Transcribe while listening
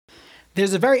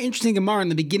There's a very interesting Gemara in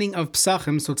the beginning of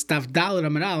Psachim, so it's Daf Daled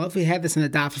Amud Aleph. We had this in the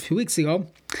Daf a few weeks ago.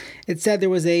 It said there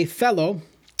was a fellow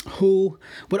who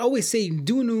would always say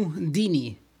Dunu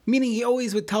Dini, meaning he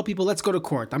always would tell people, let's go to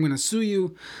court, I'm going to sue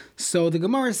you. So the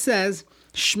Gemara says,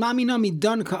 Shma minami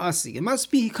Dan Ka'asi. It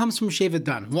must be he comes from Shevet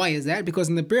Dan. Why is that? Because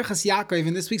in the Birchas Yaakov,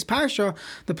 in this week's parsha,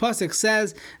 the pasuk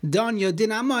says, Dan Yodin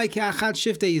Amai Ke'achad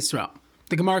Shiftei Yisrael.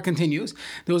 The Gemara continues.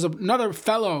 There was another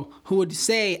fellow who would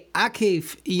say,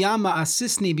 Akef Yama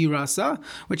Asisni Birasa,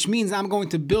 which means I'm going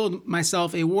to build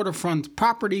myself a waterfront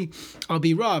property, a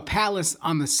bira, a palace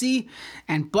on the sea.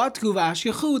 And Batku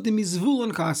V'Ashyechu Demi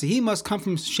Zvulun Kasi. He must come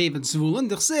from Shevet Zvulun.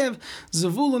 D'chsev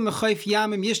Zvulun L'chayf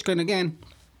Yamim Yishkan. Again,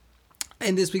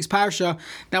 in this week's parsha,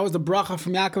 that was the bracha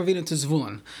from Yaakov Avinu to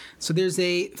Zvulun. So there's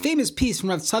a famous piece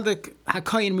from Rav Tzadok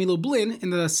HaKohen Milublin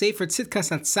in the Sefer Tzidkas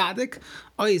HaTzadik,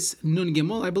 Ois Nun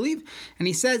Gimel, I believe. And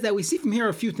he says that we see from here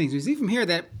a few things. We see from here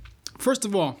that, first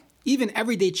of all, even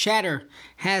everyday chatter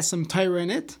has some Torah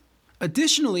in it.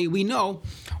 Additionally, we know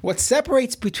what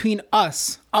separates between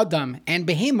us, Adam, and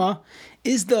Behema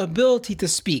is the ability to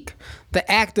speak,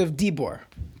 the act of Dibor,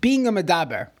 being a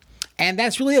Medaber. And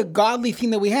that's really a godly thing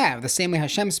that we have. The same way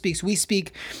Hashem speaks, we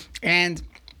speak. And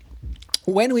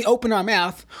when we open our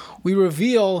mouth, we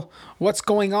reveal what's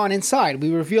going on inside. We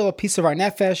reveal a piece of our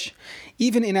nefesh,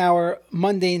 even in our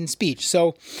mundane speech.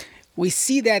 So we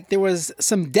see that there was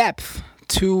some depth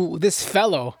to this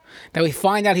fellow, that we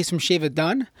find out he's from Shevet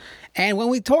Dan. And when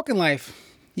we talk in life,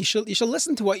 you should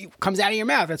listen to what comes out of your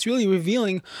mouth. That's really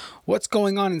revealing what's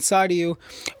going on inside of you,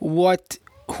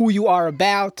 who you are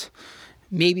about,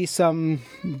 maybe some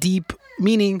deep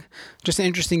meaning, just an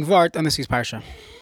interesting vart on this week's parsha.